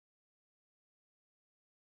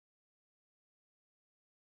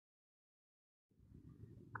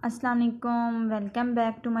अस्सलाम वालेकुम, welcome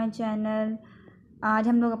back to my channel. आज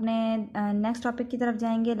हम लोग अपने नेक्स्ट टॉपिक की तरफ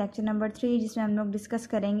जाएंगे, लेक्चर नंबर 3, जिसमें हम लोग डिस्कस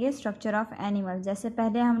करेंगे स्ट्रक्चर ऑफ एनिमल। जैसे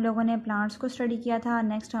पहले हम लोगों ने प्लांट्स को स्टडी किया था,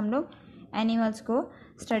 नेक्स्ट हम लोग एनिमल्स को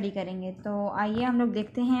स्टडी करेंगे। तो आइए हम लोग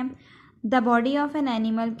देखते हैं। The body of an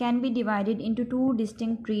animal can be divided into 2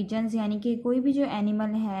 distinct regions, यानी कि कोई भी जो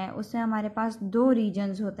एनिमल है उसमें हमारे पास 2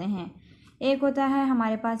 रीजन्स होते हैं। एक होता है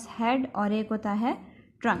हमारे पास हेड और एक होता है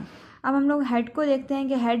ट्रंक। अब हम लोग हेड को देखते हैं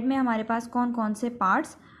कि हेड में हमारे पास कौन कौन से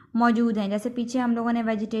पार्ट्स मौजूद हैं। जैसे पीछे हम लोगों ने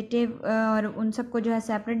वेजिटेटिव और उन सबको जो है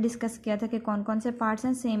सेपरेट डिस्कस किया था कि कौन कौन से पार्ट्स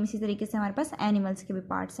हैं, सेम इसी तरीके से हमारे पास एनिमल्स के भी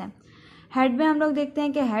पार्ट्स हैं। हेड में हम लोग देखते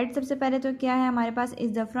हैं कि हेड सबसे पहले तो क्या है हमारे पास,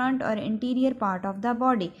 इज़ द फ्रंट और interior part of the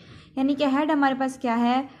body. यानी कि हेड हमारे पास क्या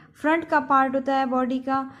है, फ्रंट का पार्ट होता है बॉडी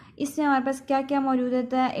का। इसमें हमारे पास क्या क्या मौजूद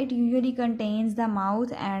होता है, it usually contains the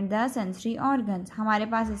mouth and the sensory organs. हमारे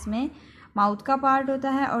पास इसमें माउथ का पार्ट होता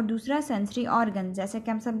है और दूसरा सेंसरी ऑर्गन। जैसे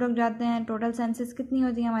कि हम सब लोग जानते हैं टोटल सेंसेस कितनी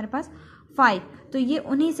होती है हमारे पास, 5। तो ये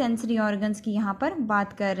उन्हीं सेंसरी ऑर्गन्स की यहाँ पर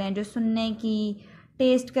बात कर रहे हैं, जो सुनने की,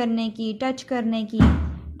 टेस्ट करने की, टच करने की,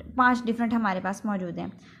 5 डिफरेंट हमारे पास मौजूद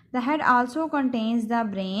हैं। The head also contains the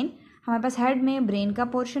brain. हमारे पास हेड में ब्रेन का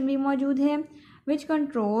पोर्शन भी मौजूद है, विच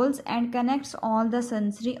controls and connects all the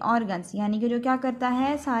sensory organs. यानी कि जो क्या करता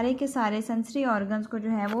है, सारे के सारे सेंसरी ऑर्गन्स को जो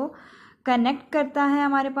है वो कनेक्ट करता है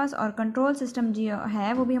हमारे पास, और कंट्रोल सिस्टम जो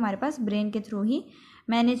है वो भी हमारे पास ब्रेन के थ्रू ही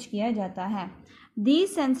मैनेज किया जाता है। These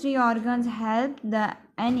sensory organs help the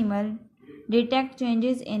animal detect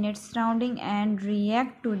changes in its surrounding and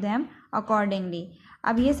react to them accordingly.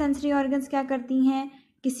 अब ये सेंसरी ऑर्गन्स क्या करती हैं,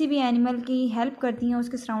 किसी भी एनिमल की हेल्प करती हैं,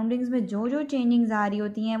 उसके सराउंडिंग्स में जो जो चेंजिंग्स आ रही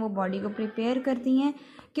होती हैं वो बॉडी को प्रिपेयर करती हैं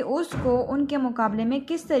कि उसको उनके मुकाबले में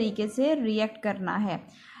किस तरीके से रिएक्ट करना है।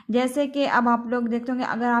 जैसे कि अब आप लोग देखते होंगे,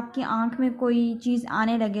 अगर आपकी आंख में कोई चीज़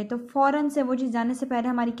आने लगे तो फ़ौरन से वो चीज़ जाने से पहले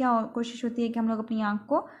हमारी क्या कोशिश होती है कि हम लोग अपनी आंख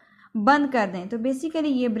को बंद कर दें। तो बेसिकली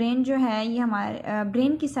ये ब्रेन जो है, ये हमारे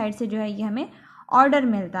ब्रेन की साइड से जो है ये हमें ऑर्डर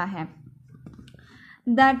मिलता है।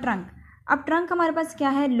 The trunk. अब ट्रंक हमारे पास क्या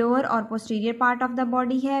है, लोअर और posterior part of the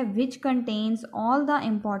body है, which contains all the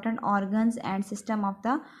important organs and system of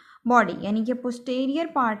the body. यानी कि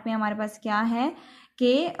पोस्टीरियर पार्ट में हमारे पास क्या है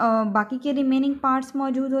कि बाकी के रिमेनिंग पार्ट्स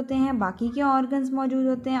मौजूद होते हैं, बाकी के ऑर्गन्स मौजूद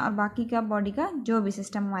होते हैं और बाकी का बॉडी का जो भी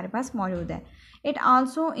सिस्टम हमारे पास मौजूद है। It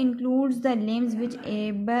also includes the limbs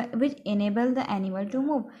which enable the animal to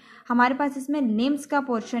move. हमारे पास इसमें लिम्स का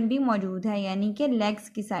पोर्शन भी मौजूद है, यानी कि लेग्स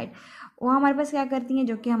की साइड, वो हमारे पास क्या करती हैं,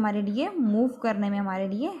 जो कि हमारे लिए मूव करने में हमारे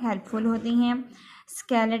लिए हेल्पफुल होती हैं।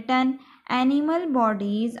 Skeleton. Animal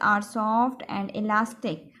bodies are soft and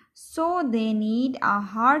elastic, so they need a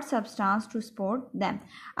hard substance to support them.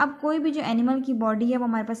 अब कोई भी जो एनिमल की बॉडी है वो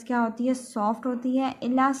हमारे पास क्या होती है, सॉफ्ट होती है,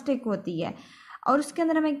 इलास्टिक होती है, और उसके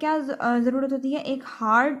अंदर हमें क्या ज़रूरत होती है, एक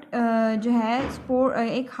हार्ड जो है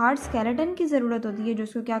एक हार्ड स्केलेटन की ज़रूरत होती है जो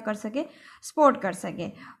उसको क्या कर सके, सपोर्ट कर सके।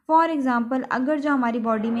 फॉर एग्जांपल, अगर जो हमारी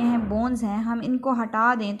बॉडी में है बोन्स हैं, हम इनको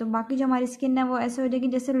हटा दें तो बाकी जो हमारी स्किन है वो ऐसे हो जाएगी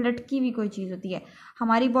जैसे लटकी हुई कोई चीज़ होती है।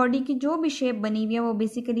 हमारी बॉडी की जो भी शेप बनी हुई है वो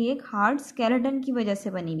बेसिकली एक हार्ड स्केलेटन की वजह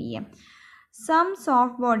से बनी हुई है। सम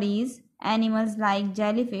soft bodies animals like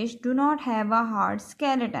jellyfish do not have a hard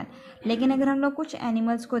skeleton. लेकिन अगर हम लोग कुछ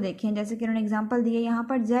एनिमल्स को देखें, जैसे कि उन्होंने एग्जांपल दिए यहाँ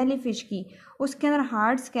पर जेलीफिश की, उसके अंदर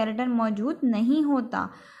हार्ड स्केलेटन मौजूद नहीं होता।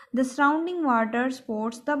 The surrounding water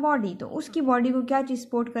supports the body. तो उसकी बॉडी को क्या चीज़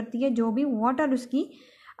सपोर्ट करती है, जो भी वाटर उसकी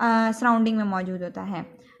सराउंडिंग में मौजूद होता है।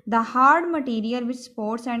 The hard material which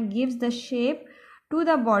supports and gives the shape to the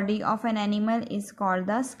body of an animal is called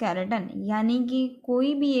the skeleton. यानी कि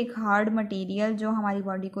कोई भी एक हार्ड मटेरियल जो हमारी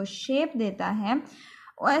बॉडी को शेप देता है,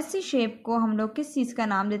 ऐसी शेप को हम लोग किस चीज़ का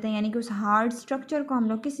नाम देते हैं, यानी कि उस हार्ड स्ट्रक्चर को हम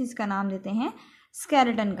लोग किस चीज़ का नाम देते हैं,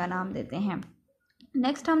 स्केलेटन का नाम देते हैं।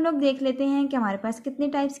 नेक्स्ट हम लोग देख लेते हैं कि हमारे पास कितने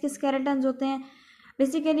टाइप्स के स्केलेटन्स होते हैं।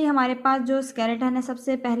 बेसिकली हमारे पास जो स्केलेटन है,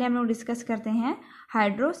 सबसे पहले हम लोग डिस्कस करते हैं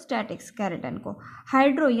हाइड्रोस्टैटिक स्केलेटन को।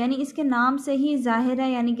 हाइड्रो यानी इसके नाम से ही जाहिर है,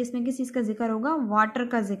 यानी कि इसमें किस चीज़ का जिक्र होगा, वाटर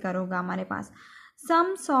का जिक्र होगा हमारे पास।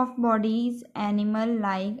 सम soft bodies animal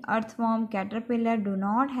like earthworm, caterpillar do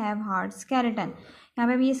not have hard skeleton. यहाँ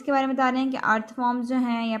पे भी इसके बारे में बता रहे हैं कि अर्थवॉर्म्स जो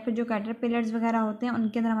हैं या फिर जो कैटरपिलर्स वगैरह होते हैं,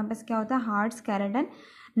 उनके अंदर हमारे पास क्या होता है, हार्ड स्केलेटन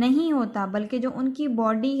नहीं होता, बल्कि जो उनकी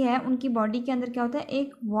बॉडी है, उनकी बॉडी के अंदर क्या होता है,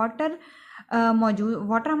 एक वाटर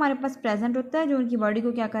वाटर हमारे पास प्रेजेंट होता है, जो उनकी बॉडी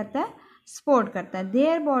को क्या करता है, सपोर्ट करता है।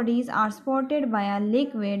 Their bodies are supported by a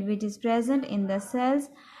liquid which is present in the sales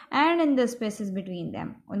and in the spaces between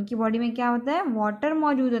them. उनकी बॉडी में क्या होता है, वाटर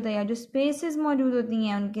मौजूद होता है, या जो स्पेसेस मौजूद होती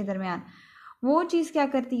हैं उनके दरमियान, वो चीज़ क्या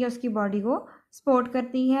करती है, उसकी बॉडी को सपोर्ट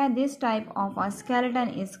करती है। This type of a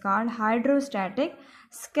skeleton is called hydrostatic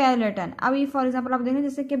skeleton. अभी फॉर एग्जांपल आप देखें,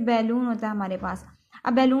 जैसे कि बैलून होता है हमारे पास,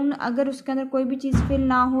 अब बैलून अगर उसके अंदर कोई भी चीज़ फिल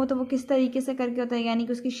ना हो तो वो किस तरीके से करके होता है, यानी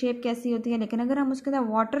कि उसकी शेप कैसी होती है। लेकिन अगर हम उसके अंदर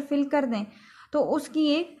वाटर फिल कर दें तो उसकी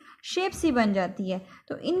एक शेप सी बन जाती है।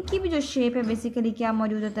 तो इनकी भी जो शेप है बेसिकली क्या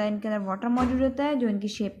मौजूद होता है, इनके अंदर वाटर मौजूद होता है जो इनकी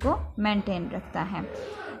शेप को मेंटेन रखता है।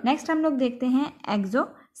 नेक्स्ट हम लोग देखते हैं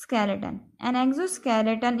एक्सोस्केलेटन। एन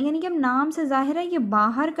एक्सोस्केलेटन यानी कि अब नाम से जाहिर है ये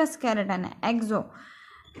बाहर का स्केलेटन है, एक्सो।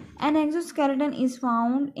 N exoskeleton is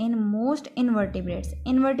found in most invertebrates.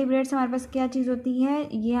 Invertebrates हमारे पास क्या चीज़ होती है,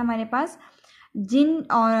 ये हमारे पास जिन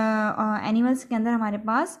और एनिमल्स के अंदर हमारे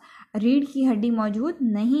पास रीढ़ की हड्डी मौजूद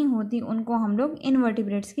नहीं होती उनको हम लोग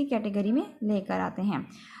इनवर्टिब्रेट्स की कैटेगरी में लेकर आते हैं।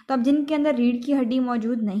 तो अब जिनके अंदर रीढ़ की हड्डी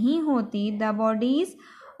मौजूद नहीं होती, the bodies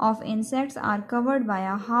of insects are covered by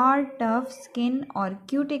a hard tough skin और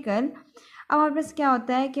क्यूटिकल। अब हमारे पास क्या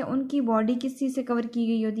होता है कि उनकी बॉडी किस चीज़ से कवर की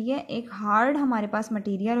गई होती है, एक हार्ड हमारे पास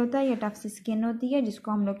मटेरियल होता है या टफ सी स्किन होती है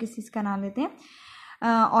जिसको हम लोग किस चीज़ का नाम देते हैं,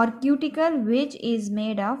 और cuticle which is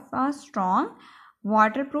made of a strong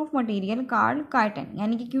water proof material card chiton.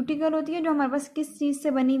 यानी कि क्यूटिकल होती है जो हमारे पास किस चीज़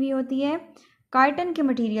से बनी हुई होती है, काइटन के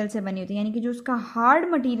मटेरियल से बनी होती है। यानी कि जो उसका हार्ड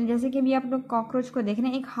मटेरियल, जैसे कि अभी आप लोग कॉकरोच को देख रहे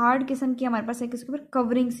हैं, एक हार्ड किस्म की हमारे पास एक इसके ऊपर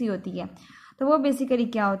कवरिंग सी होती है। तो वो बेसिकली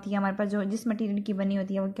क्या होती है हमारे पास, जो जिस मटेरियल की बनी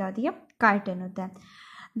होती है वो क्या होती है, काइटन होता है।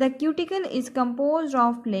 The cuticle is compose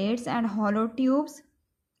of plates and hollow tubes.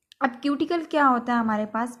 अब क्यूटिकल क्या होता है, हमारे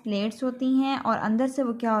पास प्लेट्स होती हैं और अंदर से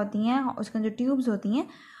वो क्या होती हैं, उसके जो ट्यूब्स होती हैं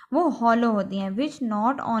वो हॉलो होती हैं, which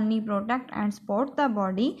not only protect and support the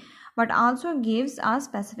body but also gives a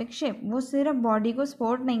specific shape. वो सिर्फ बॉडी को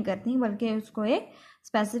सपोर्ट नहीं करती बल्कि उसको एक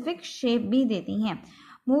स्पेसिफिक शेप भी देती हैं।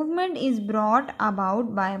 Movement is brought about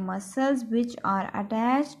by muscles which are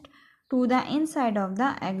attached to the inside of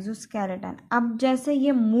the exoskeleton. अब जैसे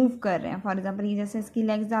ये मूव कर रहे हैं, फॉर एग्जाम्पल ये जैसे इसकी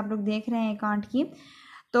लेग्स आप लोग देख रहे हैं कांट की,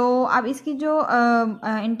 तो अब इसकी जो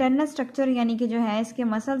इंटरनल स्ट्रक्चर यानी कि जो है इसके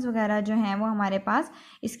मसल्स वगैरह जो हैं वो हमारे पास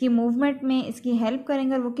इसकी मूवमेंट में इसकी हेल्प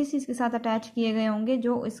करेंगे। और वो किस चीज़ के साथ अटैच किए गए होंगे,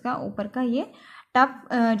 जो इसका ऊपर का ये टफ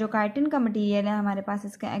जो काइटिन का मटेरियल है हमारे पास,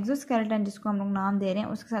 इसका एक्सोस्केलेटन जिसको हम लोग नाम दे रहे हैं,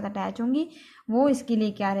 उसके साथ अटैच होंगी। वो इसके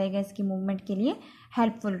लिए क्या रहेगा, इसकी मूवमेंट के लिए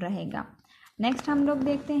हेल्पफुल रहेगा। नेक्स्ट हम लोग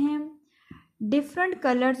देखते हैं, different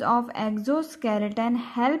colours of exoskeleton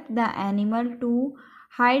help the animal to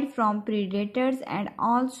hide from predators and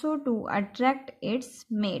also to attract it's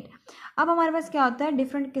met. अब हमारे पास क्या होता है,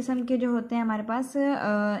 डिफरेंट किस्म के जो होते हैं हमारे पास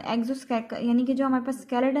यानी कि जो हमारे पास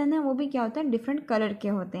स्केलेटन है वो भी क्या होता है, डिफरेंट कलर के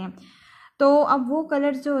होते हैं। तो अब वो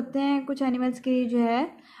कलर्स जो होते हैं कुछ एनिमल्स के जो है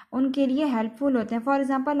उनके लिए हेल्पफुल होते हैं। फॉर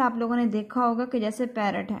एग्जांपल आप लोगों ने देखा होगा कि जैसे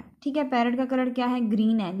पैरट है, ठीक है, पैरट का कलर क्या है,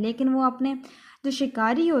 ग्रीन है, लेकिन वो अपने जो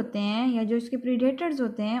शिकारी होते हैं या जो इसके प्रीडेटर्स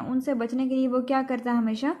होते हैं उनसे बचने के लिए वो क्या करता है,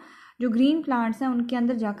 हमेशा जो ग्रीन प्लांट्स हैं उनके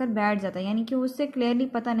अंदर जाकर बैठ जाता है। यानी कि उससे क्लियरली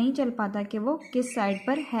पता नहीं चल पाता कि वो किस साइड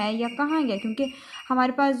पर है या कहाँ गया, क्योंकि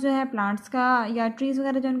हमारे पास जो है प्लांट्स का या ट्रीज़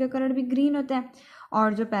वगैरह जो उनका कलर भी ग्रीन होता है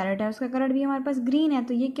और जो पैरट है उसका कलर भी हमारे पास ग्रीन है।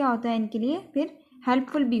 तो ये क्या होता है, इनके लिए फिर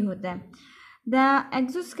हेल्पफुल भी होता है। The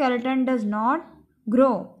exoskeleton does not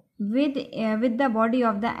grow with the body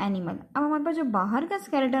of the animal. अब हमारे पास जो बाहर का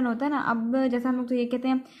स्केलेटन होता है ना, अब जैसा हम लोग तो ये कहते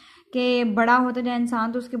हैं कि बड़ा होता जाए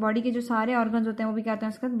इंसान तो उसके बॉडी के जो सारे ऑर्गन्स होते हैं वो भी क्या होते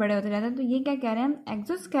हैं उसके साथ बड़े होते जाते हैं। तो ये क्या कह रहे हैं,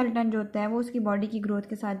 एक्सोस्केलेटन जो होता है वो उसकी बॉडी की ग्रोथ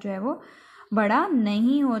के साथ जो है वो बड़ा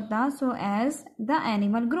नहीं होता। So as the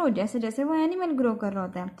animal grow, जैसे जैसे वो एनिमल ग्रो कर रहा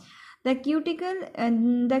होता है। The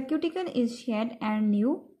cuticle is shade and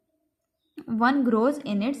new one grows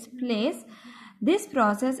in its place. This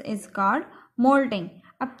process is called moulting.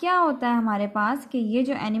 अब क्या होता है हमारे पास कि ये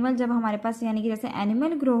जो एनिमल जब हमारे पास यानी कि जैसे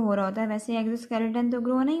एनिमल ग्रो हो रहा होता है वैसे एक्सोस्केलेटन तो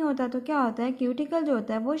ग्रो नहीं होता। तो क्या होता है, क्यूटिकल जो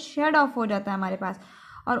होता है वो शेड ऑफ हो जाता है हमारे पास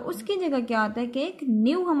और उसकी जगह क्या होता है कि एक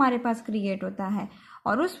न्यू हमारे पास क्रिएट होता है।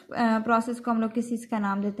 और उस प्रोसेस को हम लोग किस चीज़ का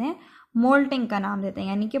नाम देते हैं, मोल्टिंग का नाम देते हैं।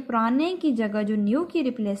 यानी कि पुराने की जगह जो न्यू की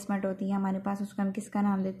रिप्लेसमेंट होती है हमारे पास उसको हम किसका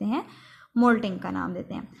नाम देते हैं, मोल्टिंग का नाम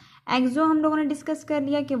देते हैं। एक्सो हम लोगों ने डिस्कस कर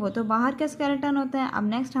लिया कि वो तो बाहर का स्केलेटन होता है। अब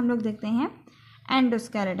नेक्स्ट हम लोग देखते हैं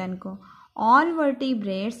एंडोस्केलेटन को। ऑल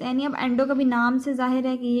वर्टिब्रेट्स, यानी अब एंडो का भी नाम से जाहिर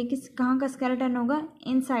है कि ये किस कहाँ का स्केलेटन होगा,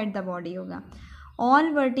 इनसाइड द बॉडी होगा।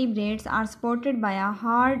 All vertebrates are supported by a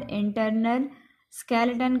hard internal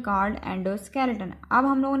skeleton called endoskeleton. अब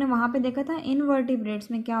हम लोगों ने वहाँ पे देखा था इन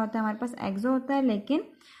वर्टिब्रेट्स में क्या होता है, हमारे पास एक्सो होता है, लेकिन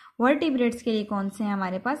वर्टिब्रेट्स के लिए कौन से हैं,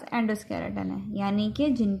 हमारे पास एंडोस्केलेटन है, यानी कि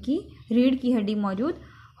जिनकी रीढ़ की हड्डी मौजूद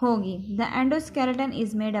होगी। The endoskeleton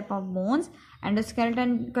is made up of bones.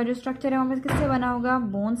 Endoskeleton का जो स्ट्रक्चर है वो किससे बना होगा,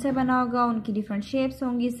 बोन से बना होगा। उनकी डिफरेंट शेप्स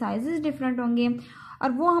होंगी, साइजेस डिफरेंट होंगे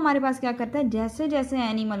और वो हमारे पास क्या करता है, जैसे जैसे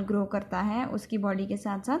एनिमल ग्रो करता है उसकी बॉडी के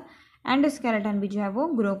साथ साथ एंडोस्केलेटन भी जो है वो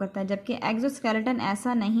ग्रो करता है। जबकि एक्सोस्केलेटन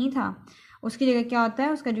ऐसा नहीं था, उसकी जगह क्या होता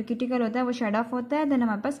है, उसका जो क्यूटिकल होता है वो शेड ऑफ होता है, देन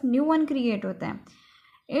हमारे पास न्यू वन क्रिएट होता है।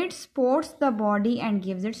 It supports the body and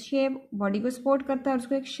gives it shape, body को सपोर्ट करता है और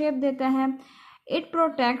उसको एक शेप देता है। It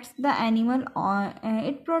protects the animal,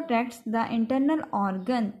 it protects the internal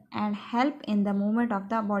organ and help in the movement of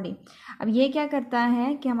the body. अब ये क्या करता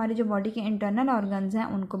है कि हमारी जो बॉडी के इंटरनल ऑर्गन्स हैं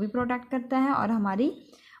उनको भी प्रोटेक्ट करता है और हमारी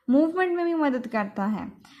मूवमेंट में भी मदद करता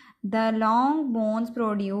है। The long bones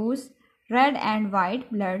produce red and white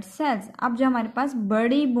blood cells. अब जो हमारे पास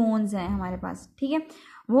बड़ी बोन्स हैं हमारे पास, ठीक है,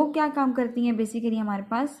 वो क्या काम करती हैं, बेसिकली हमारे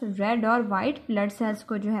पास रेड और वाइट ब्लड सेल्स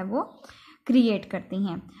को जो है वो क्रिएट करती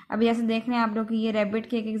हैं। अब जैसे देख रहे हैं आप लोग कि ये रैबिट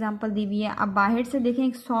की एक एग्जांपल दी हुई है। अब बाहर से देखें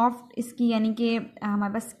एक सॉफ्ट इसकी यानी कि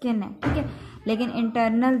हमारे पास स्किन है, ठीक है, लेकिन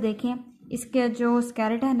इंटरनल देखें इसके जो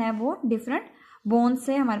स्केलेटन है वो डिफरेंट बोन्स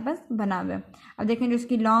से हमारे पास बना हुआ है। अब देखें जो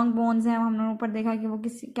इसकी लॉन्ग बोन्स हैं, हमने ऊपर देखा कि वो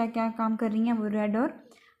किस क्या क्या काम कर रही हैं, वो रेड और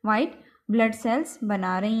वाइट ब्लड सेल्स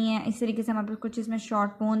बना रही हैं। इस तरीके से हमारे पास कुछ इसमें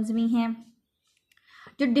शॉर्ट बोन्स भी हैं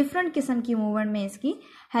जो डिफरेंट किस्म की मूवमेंट में इसकी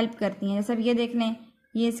हेल्प करती हैं। जैसे अब ये देख लें,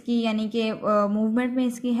 ये इसकी यानी कि मूवमेंट में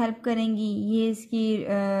इसकी हेल्प करेंगी। ये इसकी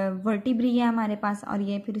वर्टिब्री है हमारे पास और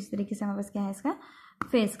ये फिर इस तरीके से हमारे पास क्या है, इसका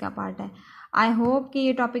फेस का पार्ट है। आई होप कि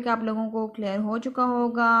ये टॉपिक आप लोगों को क्लियर हो चुका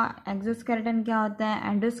होगा। एक्सोस्केलेटन क्या होता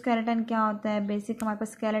है, एंडोस्केलेटन क्या होता है, बेसिक हमारे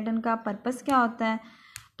पास स्केलेटन का पर्पस क्या होता है।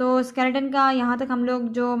 तो स्केलेटन का यहाँ तक हम लोग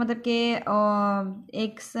जो मतलब कि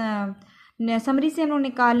एक समरी से हम लोग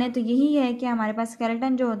निकाल लें तो यही है कि हमारे पास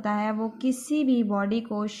स्केलेटन जो होता है वो किसी भी बॉडी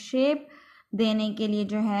को शेप देने के लिए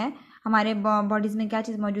जो है हमारे बॉडीज़ में क्या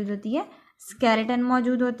चीज़ मौजूद होती है, स्केलेटन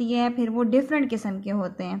मौजूद होती है। फिर वो डिफरेंट किस्म के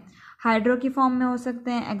होते हैं, हाइड्रो की फॉर्म में हो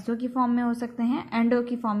सकते हैं, एक्सो की फॉर्म में हो सकते हैं, एंडो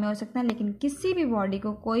की फॉर्म में हो सकते हैं। लेकिन किसी भी बॉडी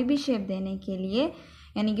को कोई भी शेप देने के लिए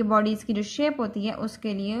यानी कि बॉडीज़ की जो शेप होती है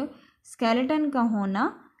उसके लिए स्केलेटन का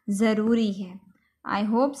होना ज़रूरी है। आई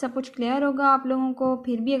होप सब कुछ क्लियर होगा आप लोगों को।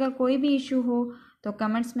 फिर भी अगर कोई भी इशू हो तो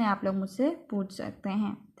कमेंट्स में आप लोग मुझसे पूछ सकते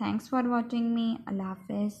हैं। थैंक्स फॉर वॉचिंग मी। अल्लाह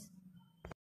हाफिज़।